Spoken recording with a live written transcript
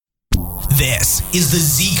This is the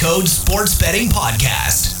Z Code Sports Betting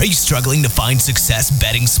Podcast. Are you struggling to find success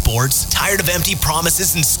betting sports? Tired of empty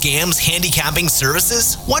promises and scams handicapping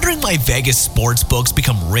services? Wondering why Vegas sports books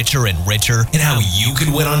become richer and richer and how you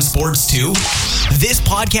can win on sports too? This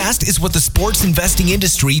podcast is what the sports investing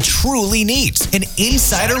industry truly needs. An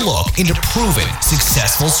insider look into proven,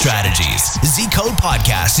 successful strategies. Z Code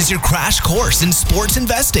Podcast is your crash course in sports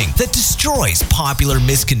investing that destroys popular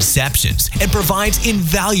misconceptions and provides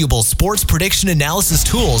invaluable sports prediction analysis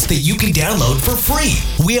tools that you can download for free.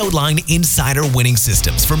 We outline insider winning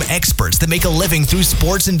systems from experts that make a living through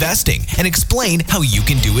sports investing and explain how you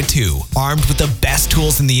can do it too. Armed with the best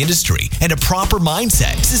tools in the industry and a proper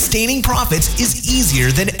mindset, sustaining profits is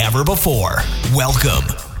easier than ever before. Welcome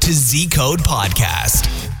to Z Code Podcast.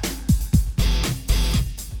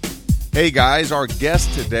 Hey guys, our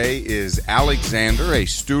guest today is Alexander, a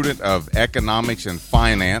student of economics and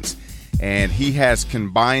finance, and he has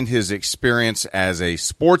combined his experience as a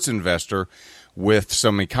sports investor with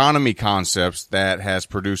some economy concepts that has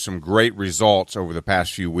produced some great results over the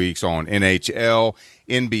past few weeks on NHL,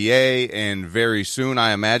 NBA, and very soon,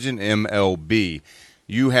 I imagine, MLB.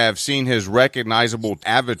 You have seen his recognizable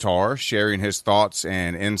avatar sharing his thoughts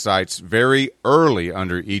and insights very early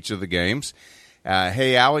under each of the games.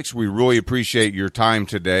 Hey, Alex, we really appreciate your time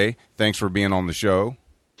today. Thanks for being on the show.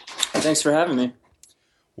 Thanks for having me.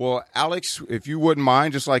 Well, Alex, if you wouldn't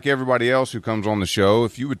mind, just like everybody else who comes on the show,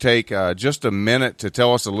 if you would take just a minute to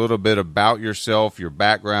tell us a little bit about yourself, your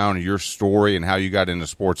background, your story, and how you got into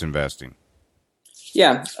sports investing.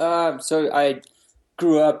 Yeah, so I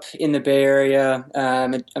grew up in the Bay Area.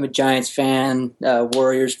 I'm a Giants fan,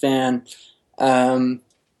 Warriors fan.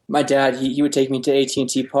 My dad, he would take me to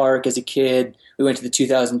AT&T Park as a kid. We went to the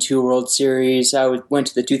 2002 World Series. I went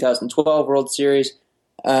to the 2012 World Series.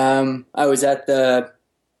 I was at the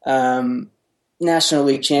National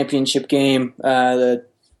League Championship game, the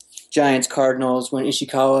Giants-Cardinals, when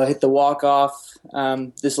Ishikawa hit the walk-off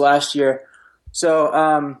this last year. So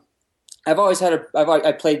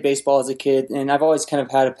I played baseball as a kid, and I've always kind of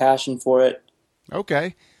had a passion for it.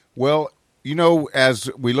 Okay. Well, you know, as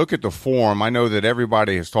we look at the forum, I know that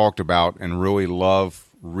everybody has talked about and really love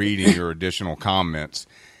reading your additional comments.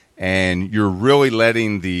 And you're really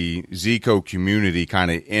letting the Zico community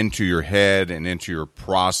kind of into your head and into your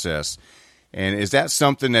process. And is that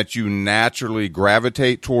something that you naturally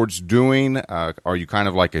gravitate towards doing? Are you kind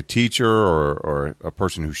of like a teacher or a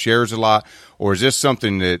person who shares a lot? Or is this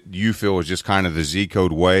something that you feel is just kind of the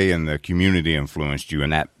Z-Code way and the community influenced you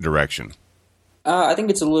in that direction? I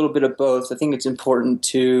think it's a little bit of both. I think it's important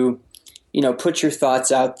to, put your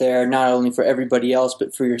thoughts out there, not only for everybody else,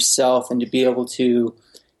 but for yourself, and to be able to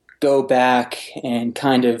go back and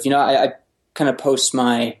kind of, I kind of post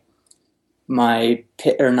my plays,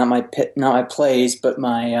 but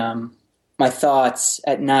my thoughts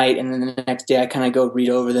at night, and then the next day I kind of go read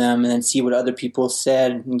over them and then see what other people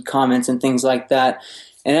said and comments and things like that.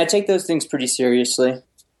 And I take those things pretty seriously.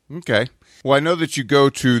 Okay. Well, I know that you go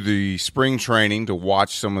to the spring training to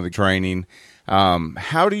watch some of the training.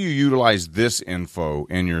 How do you utilize this info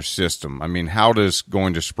in your system? I mean, how does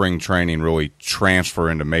going to spring training really transfer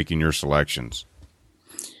into making your selections?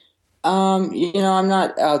 I'm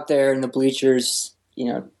not out there in the bleachers,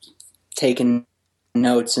 taking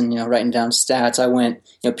notes and, writing down stats. I went,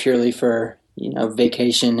 purely for,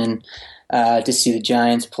 vacation and to see the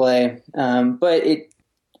Giants play. But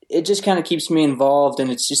it just kind of keeps me involved, and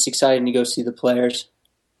it's just exciting to go see the players.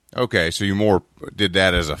 Okay, so you more did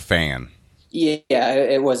that as a fan. Yeah,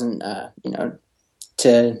 it wasn't, You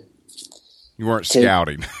weren't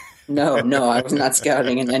scouting. No, I was not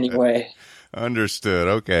scouting in any way. Understood.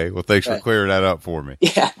 Okay. Well, thanks for clearing that up for me.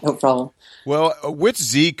 Yeah, no problem. Well, which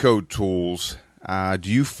Z-Code tools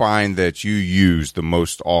do you find that you use the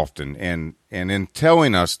most often? And in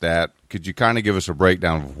telling us that, could you kind of give us a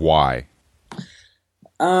breakdown of why?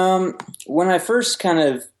 When I first kind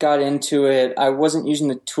of got into it, I wasn't using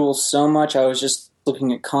the tools so much. I was just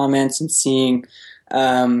looking at comments and seeing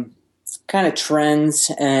kind of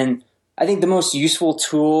trends. And I think the most useful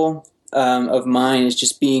tool of mine is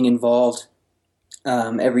just being involved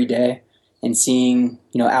every day and seeing,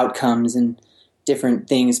 outcomes and different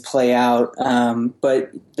things play out.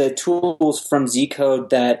 But the tools from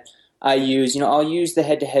Z-Code that I use, I'll use the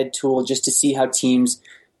head-to-head tool just to see how teams,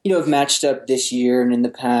 have matched up this year and in the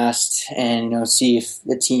past, and, see if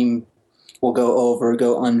the team will go over,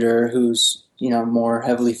 go under, who's, more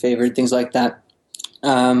heavily favored, things like that.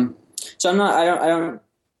 So I don't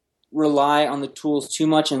rely on the tools too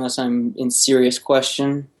much unless I'm in serious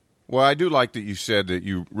question. Well, I do like that you said that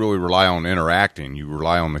you really rely on interacting. You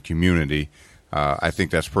rely on the community. I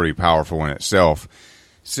think that's pretty powerful in itself.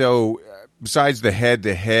 So besides the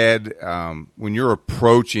head-to-head, when you're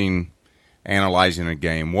approaching analyzing a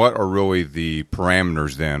game, what are really the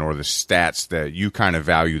parameters then, or the stats that you kind of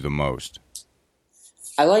value the most?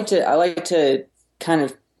 I like to kind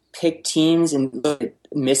of pick teams and look at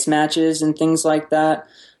mismatches and things like that.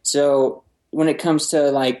 So when it comes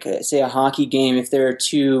to, like, say, a hockey game, if there are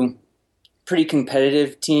two pretty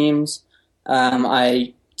competitive teams,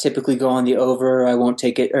 I typically go on the over. I won't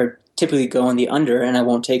take it, or typically go on the under, and I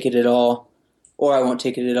won't take it at all, or I won't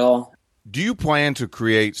take it at all. Do you plan to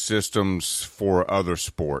create systems for other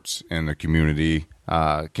sports in the community?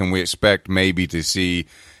 Can we expect maybe to see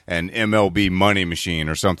an MLB money machine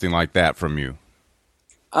or something like that from you?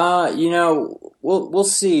 We'll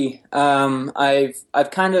see. I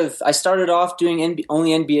started off doing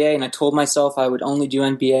only NBA, and I told myself I would only do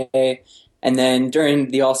NBA. And then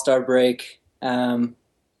during the All-Star break, I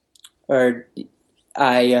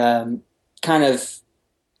kind of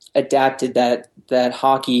adapted that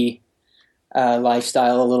hockey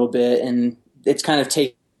lifestyle a little bit, and it's kind of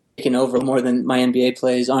taken over more than my NBA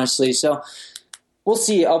plays, honestly. So we'll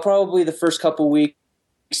see. I'll probably, the first couple weeks,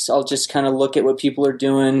 I'll just kind of look at what people are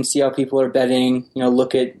doing, see how people are betting,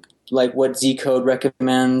 look at like what Z Code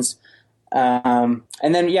recommends. And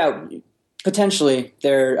then, potentially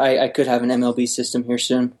I could have an MLB system here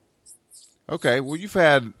soon. Okay. Well, you've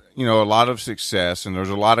had, a lot of success, and there's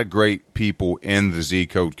a lot of great people in the Z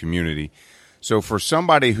Code community. So for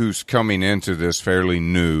somebody who's coming into this fairly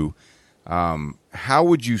new, how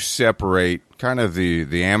would you separate kind of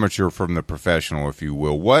the amateur from the professional, if you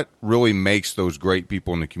will? What really makes those great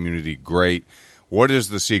people in the community great? What is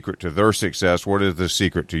the secret to their success? What is the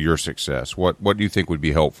secret to your success? What do you think would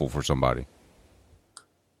be helpful for somebody?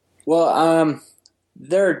 Well,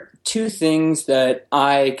 there are two things that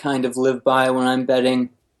I kind of live by when I'm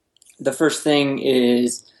betting. The first thing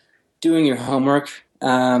is doing your homework.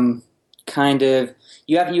 You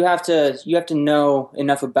have to know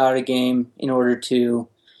enough about a game in order to,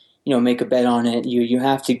 make a bet on it. You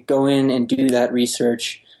have to go in and do that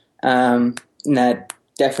research, and that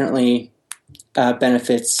definitely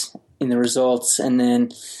benefits in the results. And then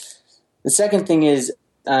the second thing is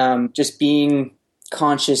just being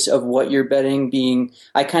conscious of what you're betting.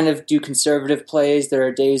 I kind of do conservative plays. There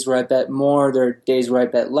are days where I bet more. There are days where I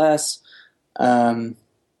bet less. So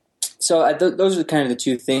those are kind of the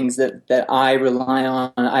two things that I rely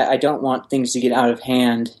on. I don't want things to get out of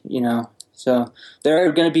hand, So there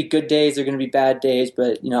are going to be good days, there are going to be bad days,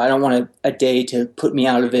 but, I don't want a day to put me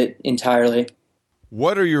out of it entirely.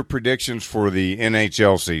 What are your predictions for the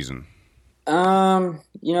NHL season?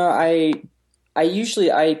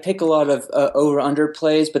 I pick a lot of over-under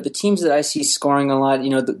plays, but the teams that I see scoring a lot,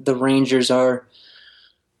 the Rangers are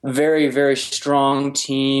a very, very strong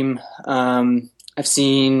team. I've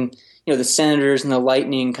seen, the Senators and the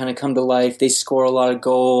Lightning kind of come to life. They score a lot of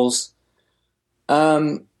goals.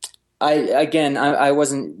 I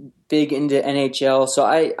wasn't big into NHL, so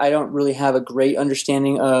I don't really have a great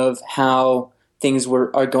understanding of how things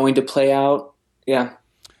are going to play out. Yeah.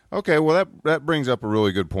 Okay, well, that brings up a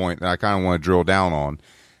really good point that I kind of want to drill down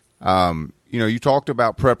on. You talked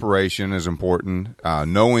about preparation is important,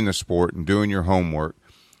 knowing the sport and doing your homework,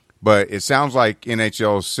 but it sounds like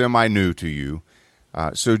NHL is semi-new to you.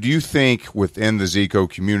 So do you think within the Zico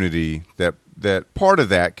community that part of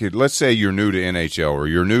that could, let's say you're new to NHL or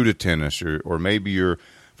you're new to tennis or maybe you're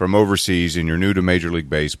from overseas and you're new to Major League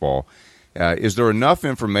Baseball, is there enough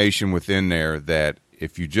information within there that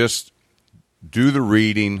if you just do the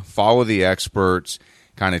reading, follow the experts,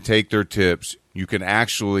 kind of take their tips, you can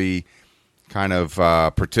actually kind of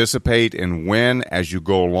participate and win as you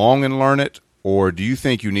go along and learn it? Or do you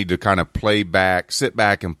think you need to kind of sit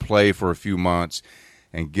back and play for a few months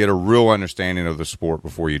and get a real understanding of the sport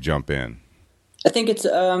before you jump in? I think it's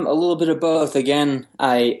a little bit of both. Again,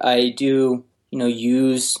 I do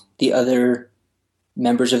use the other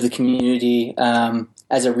members of the community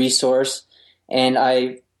as a resource, and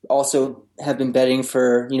I also have been betting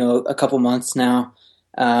for a couple months now.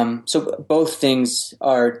 So both things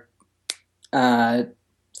are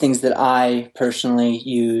things that I personally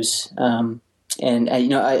use, and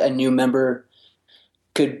a new member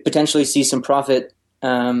could potentially see some profit.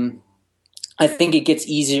 I think it gets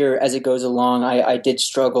easier as it goes along. I did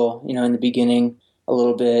struggle, in the beginning a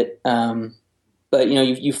little bit, but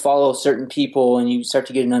you follow certain people and you start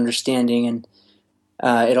to get an understanding, and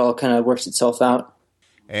it all kind of works itself out.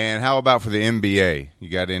 And how about for the NBA? You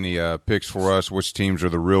got any picks for us? Which teams are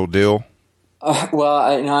the real deal? Well,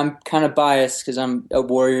 I'm kind of biased because I'm a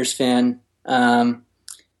Warriors fan. So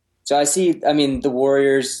I see, the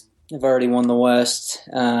Warriors have already won the West.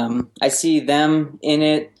 I see them in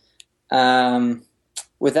it.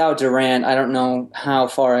 without Durant, I don't know how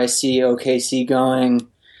far I see OKC going.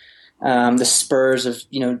 The Spurs have,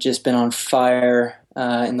 just been on fire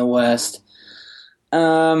in the West.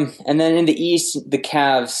 And then in the East, the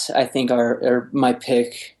Cavs, I think, are my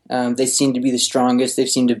pick. They seem to be the strongest. They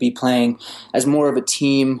seem to be playing as more of a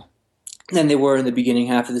team than they were in the beginning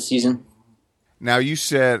half of the season. Now, you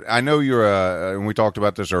said, I know you're and we talked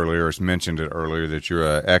about this earlier, or mentioned it earlier, that you're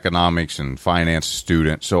an economics and finance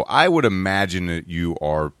student. So I would imagine that you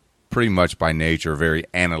are pretty much by nature a very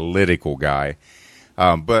analytical guy.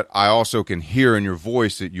 But I also can hear in your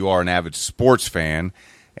voice that you are an avid sports fan.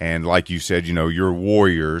 And like you said, you're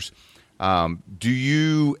Warriors. Do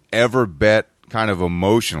you ever bet kind of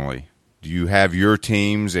emotionally? Do you have your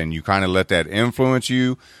teams and you kind of let that influence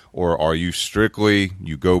you? Or are you strictly,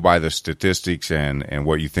 you go by the statistics and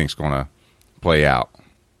what you think's going to play out?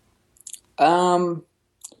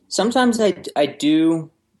 Sometimes I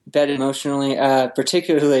do bet emotionally,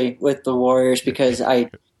 particularly with the Warriors, because I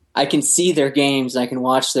can see their games, I can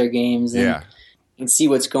watch their games and see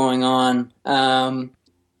what's going on.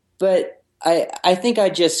 But I think I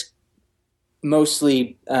just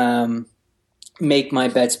mostly make my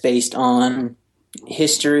bets based on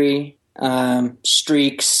history,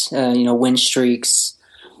 streaks, win streaks,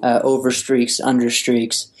 over streaks, under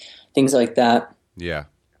streaks, things like that. Yeah.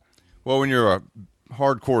 Well, when you're a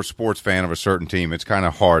hardcore sports fan of a certain team, it's kind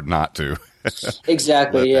of hard not to.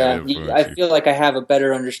 Exactly, yeah. I feel like I have a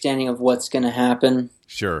better understanding of what's going to happen.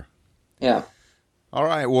 Sure. Yeah. All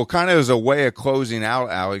right. Well, kind of as a way of closing out,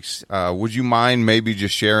 Alex, would you mind maybe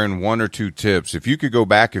just sharing 1 or 2 tips? If you could go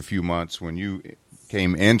back a few months when you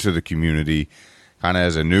came into the community, kind of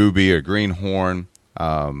as a newbie, a greenhorn,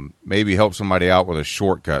 maybe help somebody out with a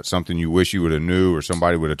shortcut, something you wish you would have knew or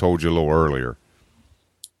somebody would have told you a little earlier.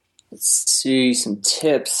 Let's see some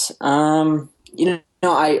tips. I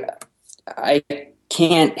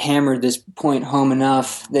can't hammer this point home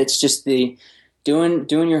enough. That's just the doing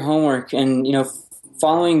your homework and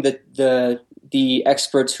following the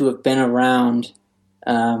experts who have been around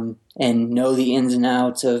and know the ins and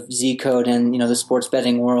outs of Z Code and the sports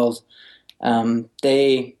betting world.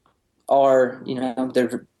 They are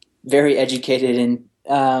they're very educated in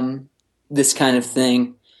this kind of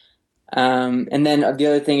thing. And then the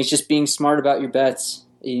other thing is just being smart about your bets.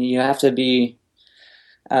 You have to be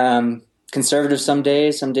conservative some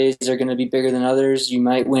days. Some days are going to be bigger than others. You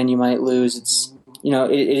might win, you might lose. It's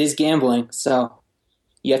it is gambling, so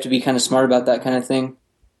you have to be kind of smart about that kind of thing.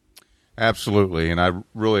 Absolutely, and I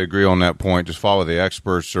really agree on that point. Just follow the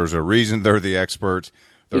experts. There's a reason they're the experts.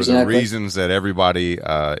 There's Exactly. the reasons that everybody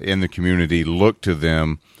in the community look to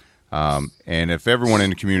them. And if everyone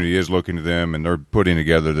in the community is looking to them and they're putting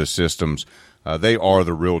together the systems, they are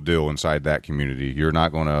the real deal inside that community. You're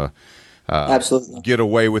not going to Absolutely get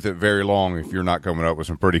away with it very long if you're not coming up with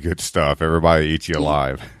some pretty good stuff. Everybody eats you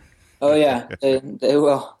alive. Oh yeah, they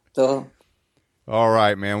will. They'll. All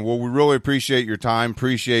right, man. Well, we really appreciate your time,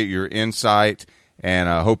 appreciate your insight, and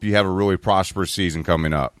I hope you have a really prosperous season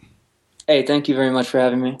coming up. Hey, thank you very much for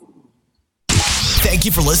having me. Thank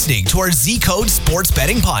you for listening to our Z Code Sports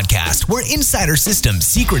Betting Podcast, where insider systems,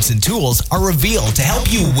 secrets, and tools are revealed to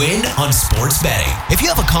help you win on sports betting. If you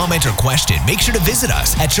have a comment or question, make sure to visit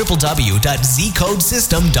us at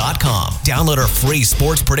www.zcodesystem.com. Download our free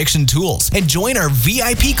sports prediction tools and join our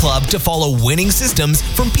VIP club to follow winning systems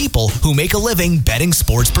from people who make a living betting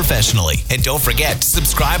sports professionally. And don't forget to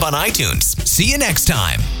subscribe on iTunes. See you next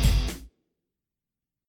time.